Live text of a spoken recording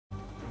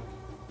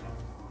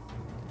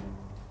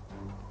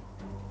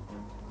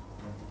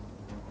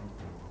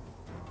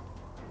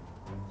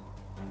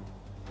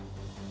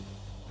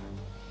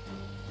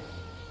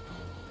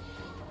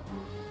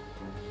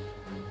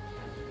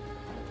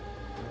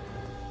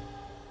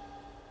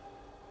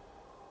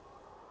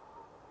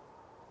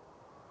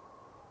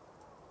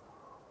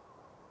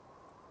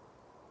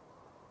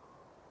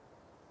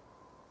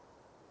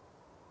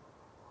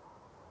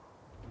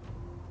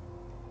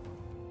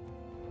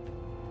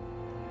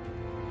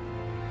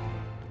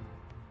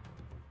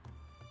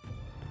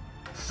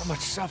How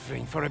much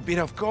suffering for a bit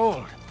of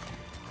gold?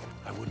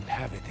 I wouldn't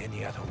have it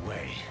any other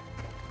way.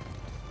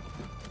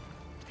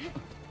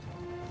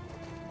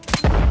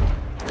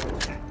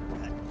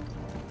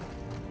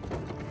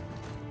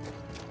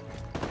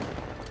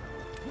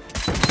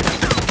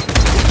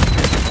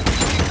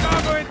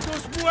 ¡Cago en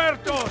tus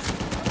muertos!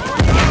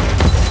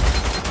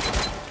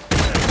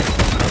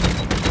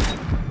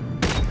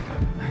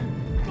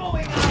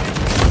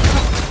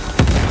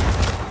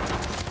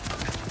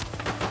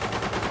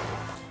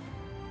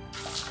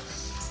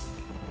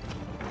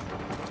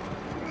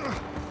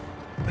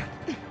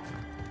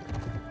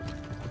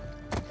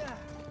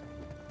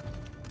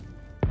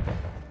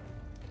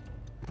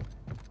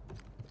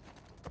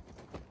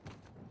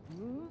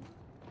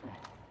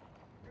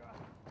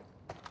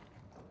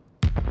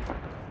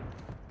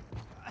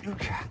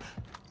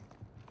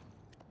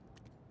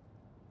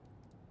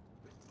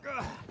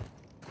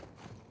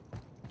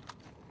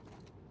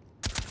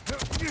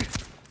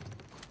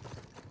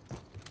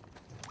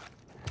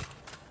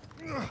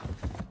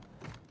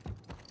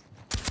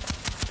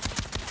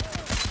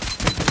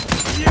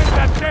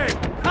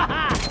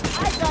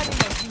 I got him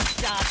a few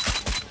shots.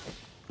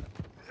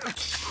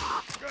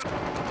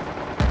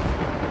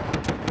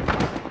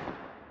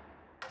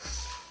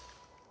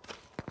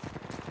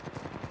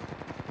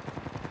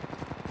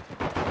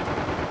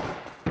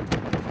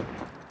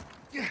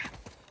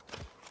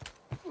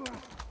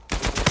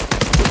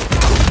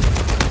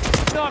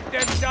 Knock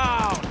them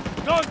down!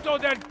 ¡Tonto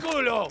del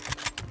culo!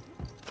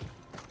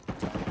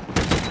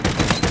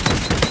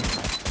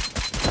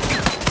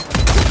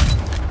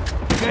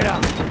 Espera.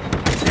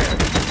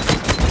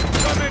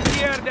 ¡Come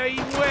mierda y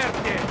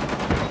muerte!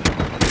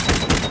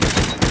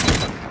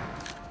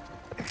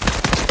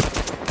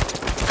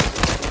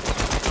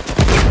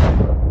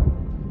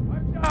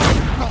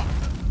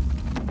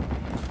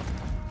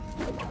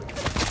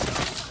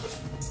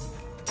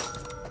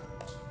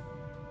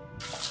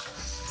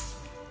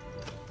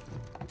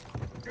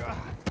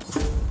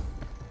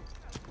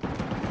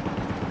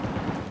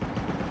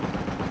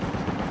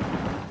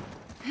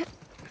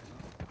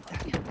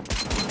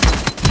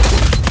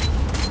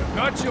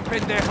 Got you,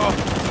 pendejo!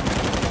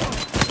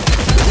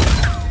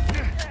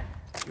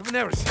 You've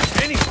never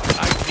seen anyone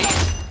like me!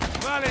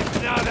 Vale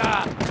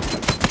nada!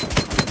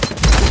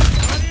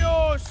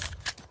 Adios!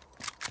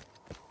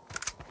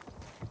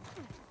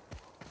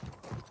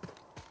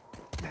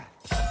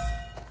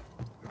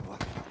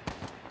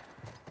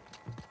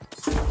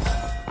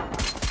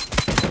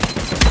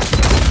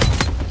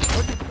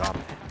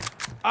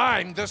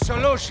 I'm the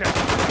solution!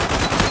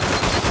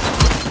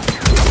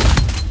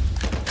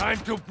 Time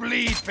to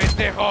bleed,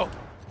 pendejo!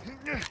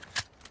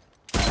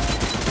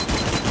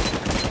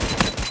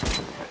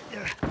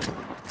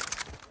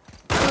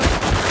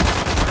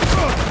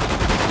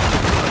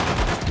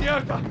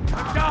 Mierda!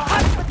 I'm down!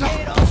 Hot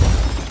potato!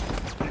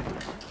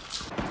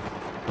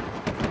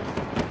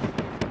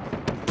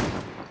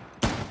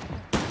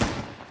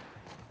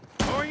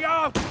 Going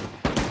out!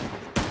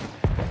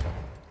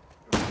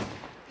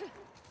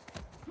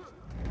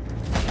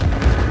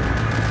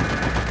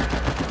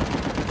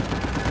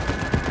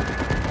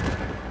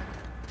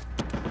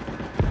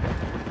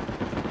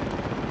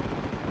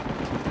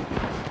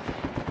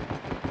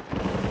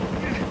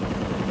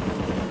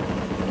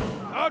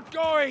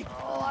 Outgoing!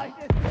 Oh, I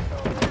just...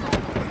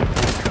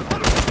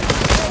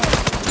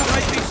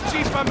 Life is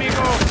cheap,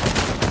 amigo!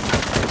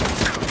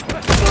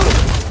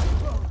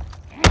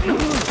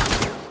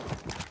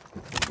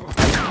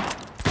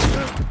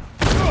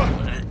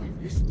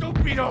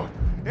 Estúpido!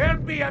 Help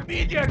me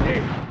immediately!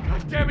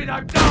 God damn it,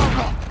 I'm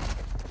down!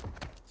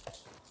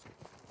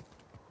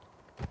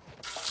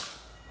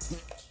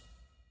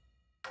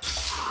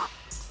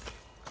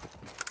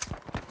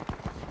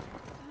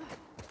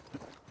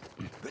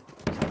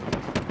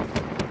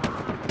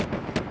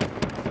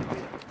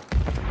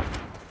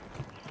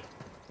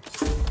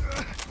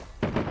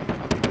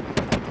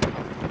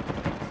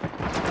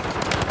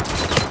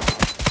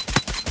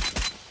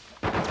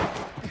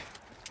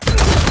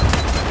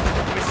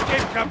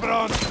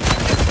 Cabron!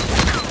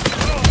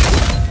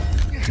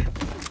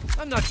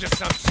 I'm not just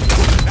some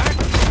stupid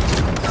actor.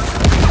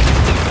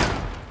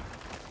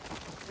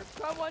 If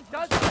someone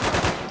does...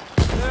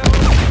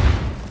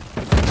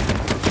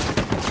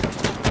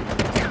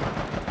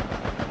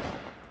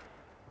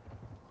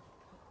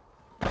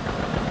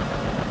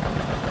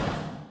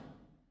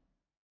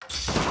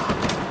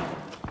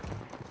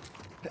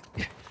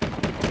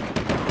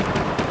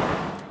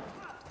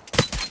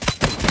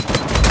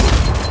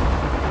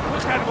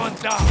 Put that one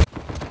down!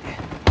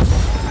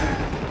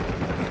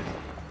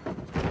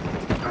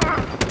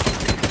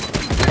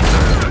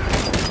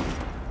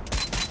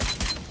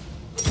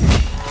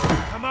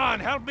 Come on,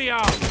 help me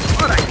out!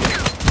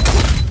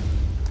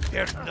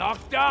 They're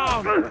knocked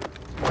down!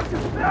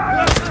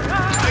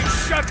 I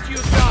shut you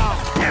down!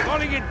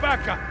 Calling it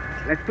back up!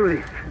 Let's do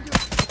this.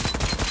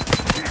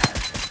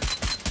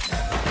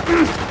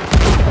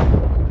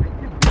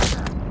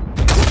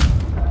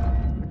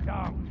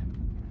 Down!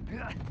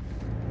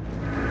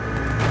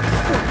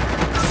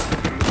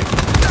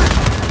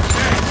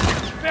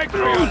 Beg for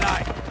your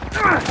life!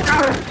 Going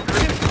up!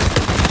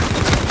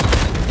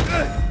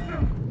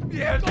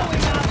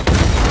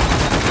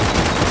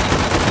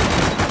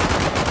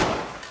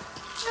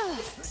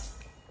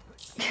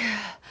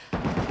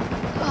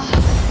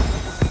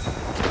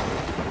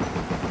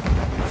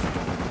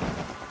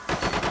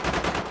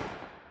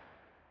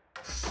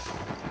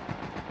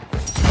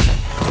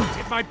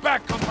 Get my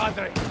back,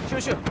 compadre!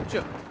 Sure.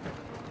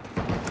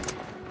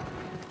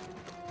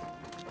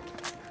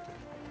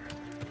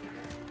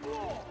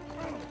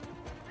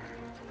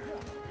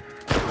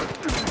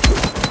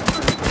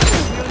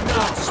 Will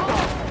not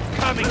stop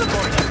coming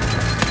for you!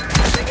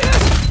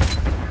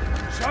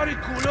 Sorry,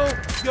 culo,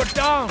 you're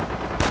down!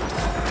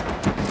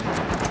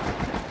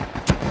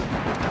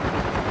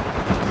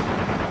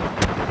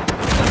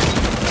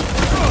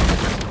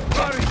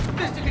 Sorry,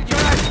 listen to your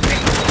ass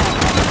kicked!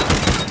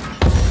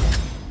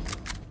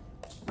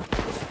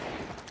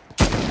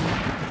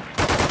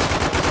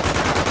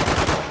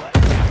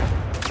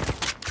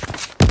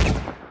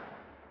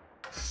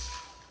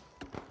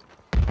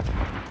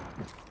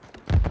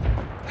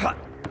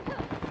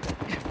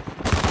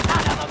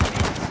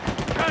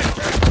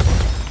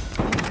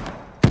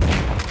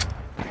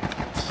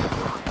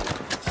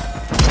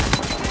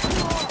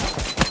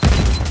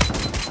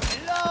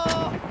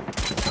 Hello?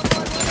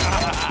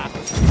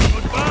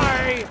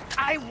 Goodbye!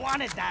 I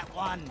wanted that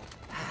one.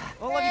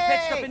 I'll have you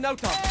patched up in no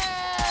time.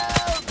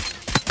 Help!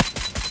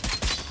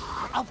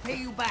 I'll pay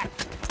you back.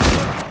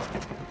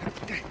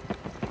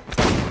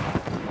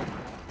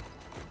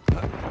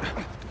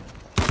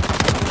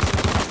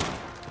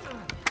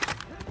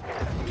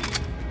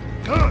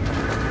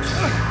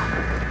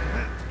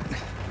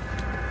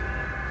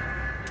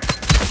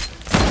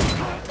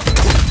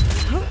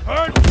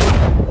 Hurt!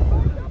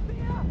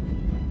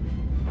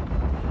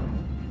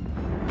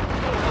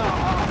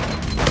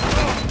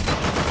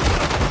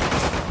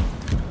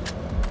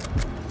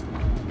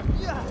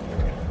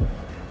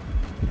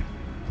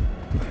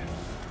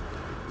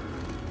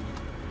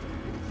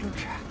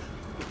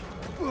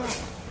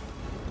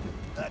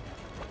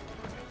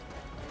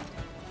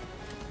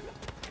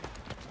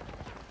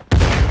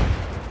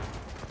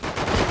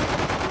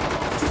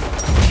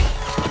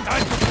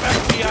 Time to back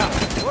me up!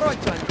 All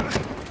right, John.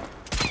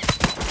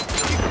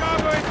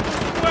 Chicago es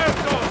tus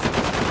muertos!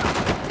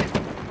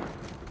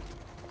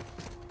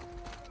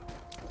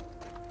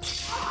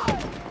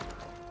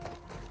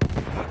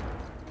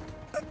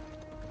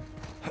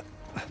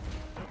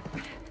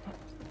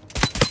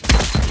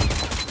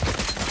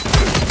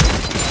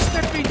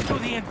 Step into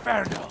the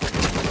inferno!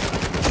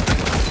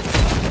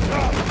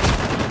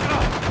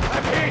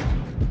 I'm hit!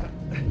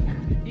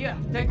 Here,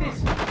 take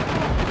this.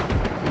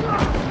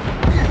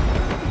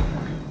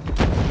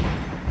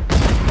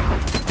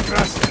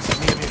 Gracias,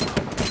 mi amigo.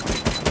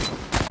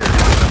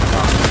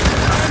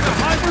 I'm a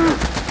hunter,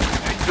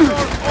 and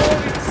you're all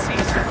in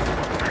season.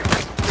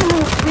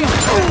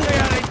 They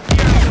are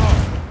infierno.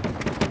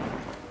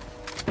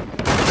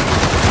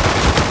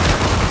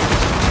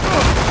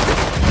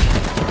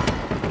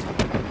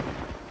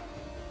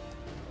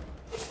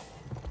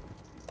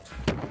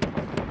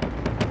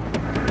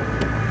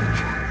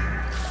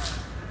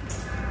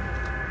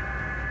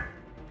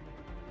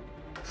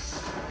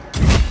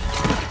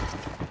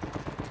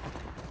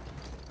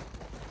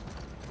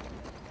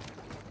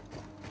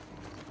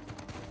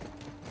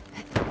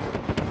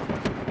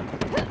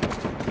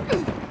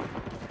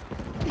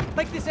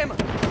 Take this ammo.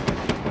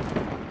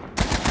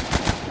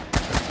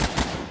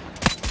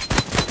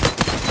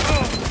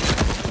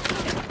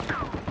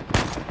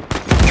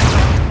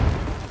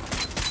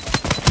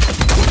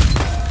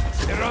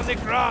 They're on the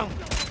ground.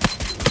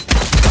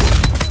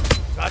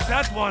 Got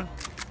that one.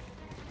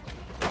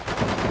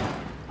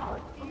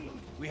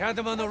 We had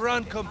them on the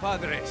run,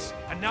 compadres,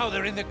 and now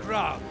they're in the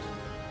ground.